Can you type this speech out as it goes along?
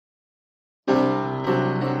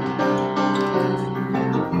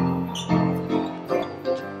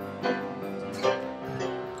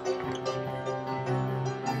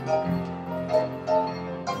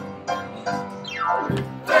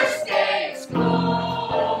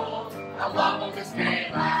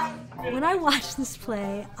watch this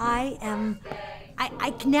play, I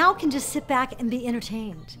now can just sit back and be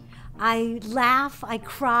entertained. I laugh, I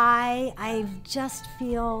cry, I just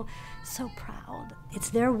feel so proud. It's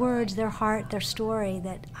their words, their heart, their story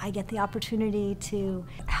that I get the opportunity to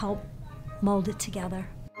help mold it together.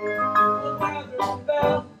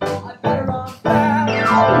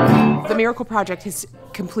 The Miracle Project has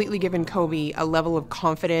completely given Kobe a level of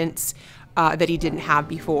confidence that he didn't have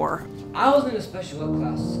before. I was in a special ed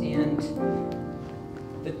class, and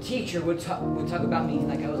the teacher would talk about me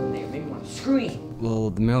like I wasn't there, made me want to scream.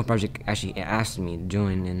 Well, the Miracle Project actually asked me to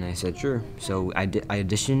join, and I said sure. So I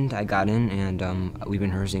auditioned, I got in, and we've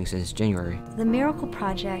been rehearsing since January. The Miracle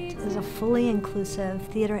Project is a fully inclusive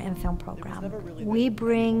theater and film program. We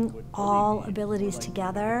bring all abilities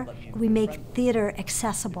together. We make theater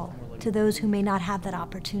accessible to those who may not have that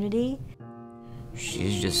opportunity.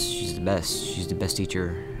 She's the best. She's the best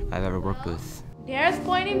teacher I've ever worked with. There's a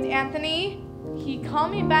boy named Anthony. He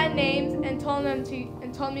called me bad names and told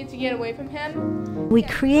me to get away from him. We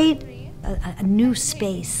create a new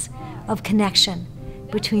space of connection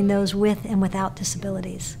between those with and without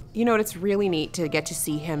disabilities. You know, it's really neat to get to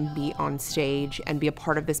see him be on stage and be a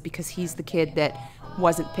part of this because he's the kid that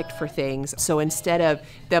wasn't picked for things. So instead of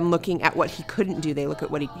them looking at what he couldn't do, they look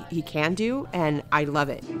at what he can do, and I love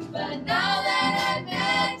it. But now that I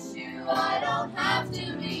met you, I don't have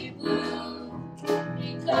to be blue,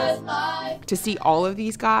 because to see all of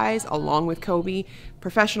these guys, along with Kobe,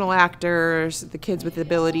 professional actors, the kids with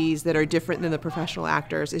abilities that are different than the professional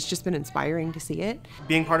actors, it's just been inspiring to see it.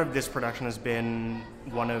 Being part of this production has been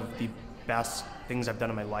one of the best things I've done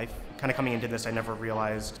in my life. Kind of coming into this, I never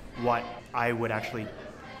realized what I would actually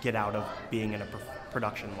get out of being in a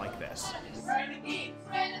production like this.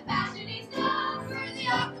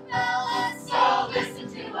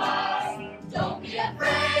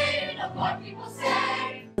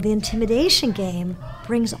 The Intimidation game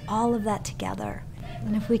brings all of that together.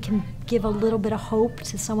 And if we can give a little bit of hope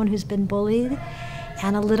to someone who's been bullied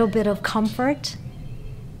and a little bit of comfort,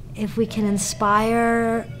 if we can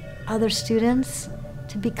inspire other students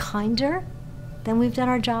to be kinder, then we've done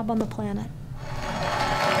our job on the planet.